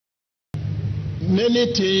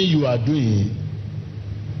many things you are doing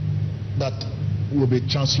that will be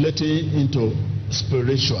translating into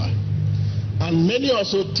spiritual, and many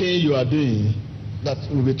also things you are doing that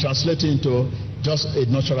will be translating into just a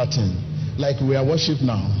natural thing, like we are worship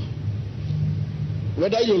now.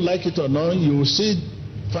 Whether you like it or not, you will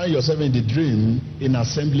find yourself in the dream in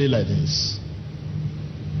assembly like this,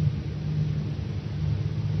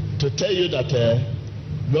 to tell you that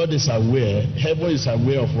God is aware, heaven is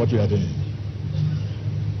aware of what you are doing.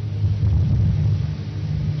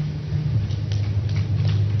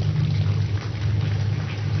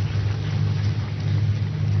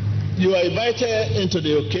 You are invited into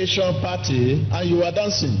the occasion party and you are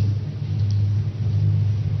dancing.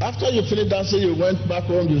 After you finish dancing, you went back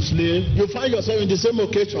home, you sleep, you find yourself in the same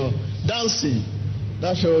occasion dancing.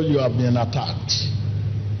 That shows you have been attacked.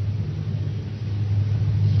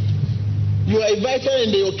 You are invited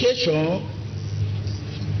in the occasion,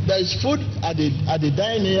 there is food at the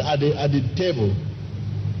dining, at the table,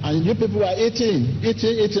 and you people are eating.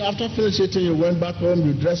 After finishing eating, you went back home,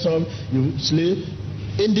 you dress up, you sleep.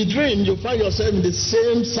 In the dream, you find yourself in the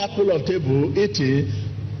same circle of table eating.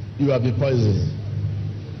 You have been poisoned.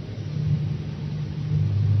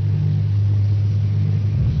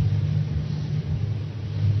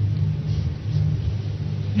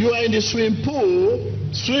 You are in the swimming pool,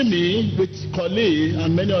 swimming with colleagues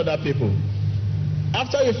and many other people.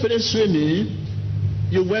 After you finish swimming,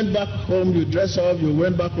 you went back home, you dress up, you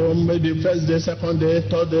went back home, maybe first day, second day,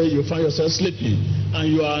 third day, you find yourself sleeping.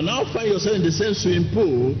 And you are now find yourself in the same swimming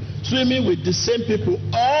pool, swimming with the same people,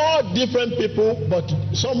 all different people, but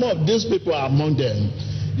some of these people are among them.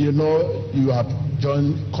 You know, you have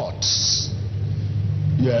joined courts.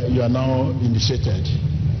 You are now initiated.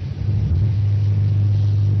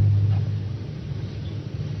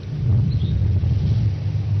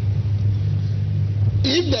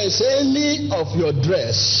 If there is any of your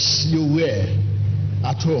dress you wear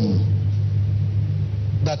at home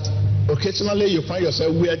that occasionally you find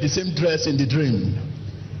yourself wear the same dress in the dream,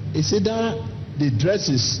 it's either the dress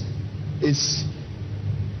is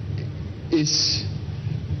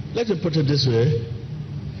let me put it this way,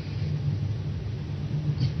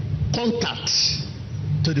 contact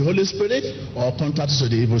to the Holy Spirit or contact to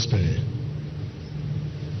the evil spirit.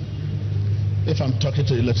 If I'm talking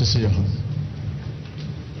to you, let me see your hand.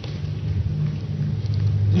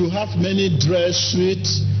 You have many dress, suit,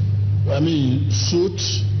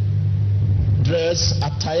 dress,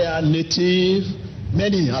 attire, native,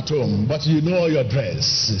 many at home, but you know your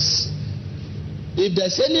dresses. If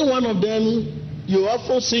there's any one of them you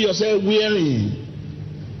often see yourself wearing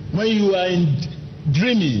when you are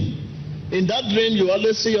dreaming, in that dream you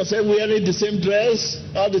always see yourself wearing the same dress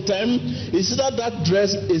all the time, is that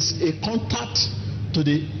dress is a contact to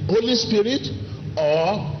the Holy Spirit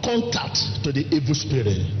or contact to the evil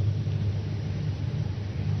spirit?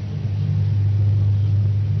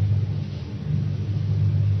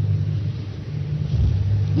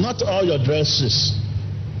 Not all your dresses.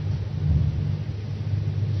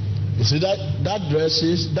 You see that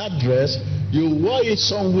dress, you wore it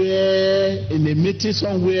somewhere in a meeting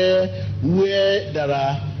somewhere where there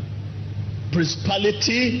are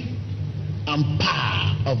principality and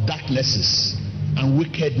power of darknesses and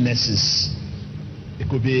wickednesses. It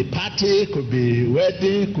could be a party, it could be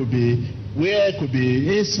wedding, it could be where, it could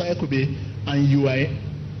be inside, it could be, and you are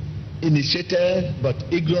initiated, but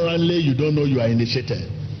ignorantly you don't know you are initiated.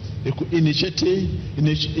 It could initiate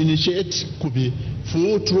could be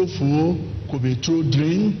through, could be through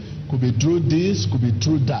drink, could be through this, could be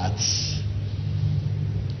through that.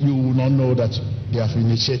 You will not know that they have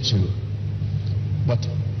initiated you. But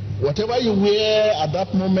whatever you wear at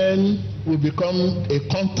that moment will become a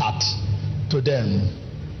contact to them.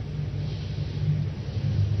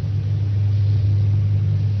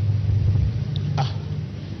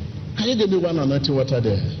 Can you give me one anointing water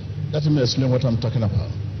there? Let me explain what I'm talking about.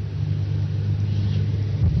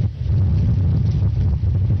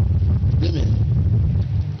 Give me.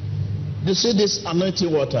 You see this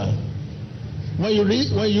anointing water? When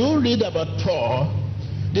you read about Paul,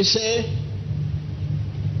 they say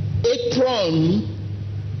apron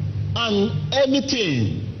and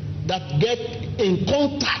anything that get in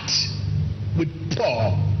contact with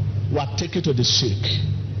Paul were taken to the sick.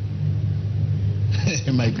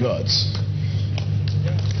 My God.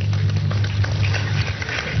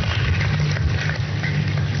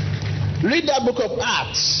 Read that book of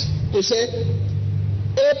Acts. They say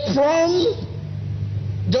apron,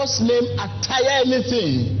 just name, attire,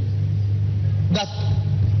 anything that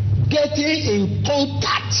getting in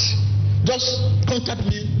contact, just contact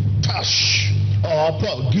me, touch, or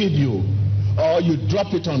Paul give you, or you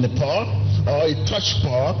drop it on the Paul, or it touch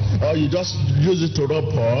Paul, or you just use it to rub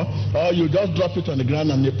Paul, or you just drop it on the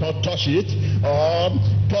ground and the Paul touch it, or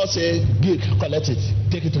Paul say, collect it,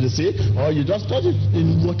 take it to the sick, or you just touch it.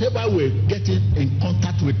 In whatever way, get it in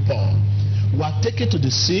contact with Paul. Were taken to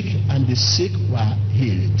the sick, and the sick were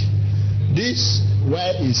healed. This,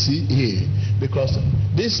 why is he here? Because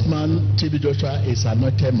this man, TB Joshua, is an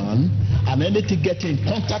anointed man, and anything get in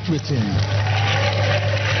contact with him.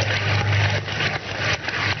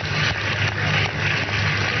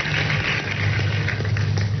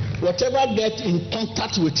 Whatever get in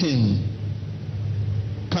contact with him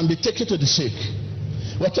can be taken to the sick.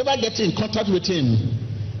 Whatever get in contact with him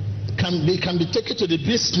can be taken to the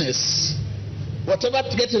business. Whatever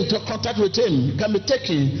get into contact with him can be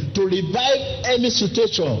taken to revive any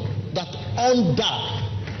situation that under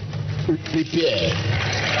repair.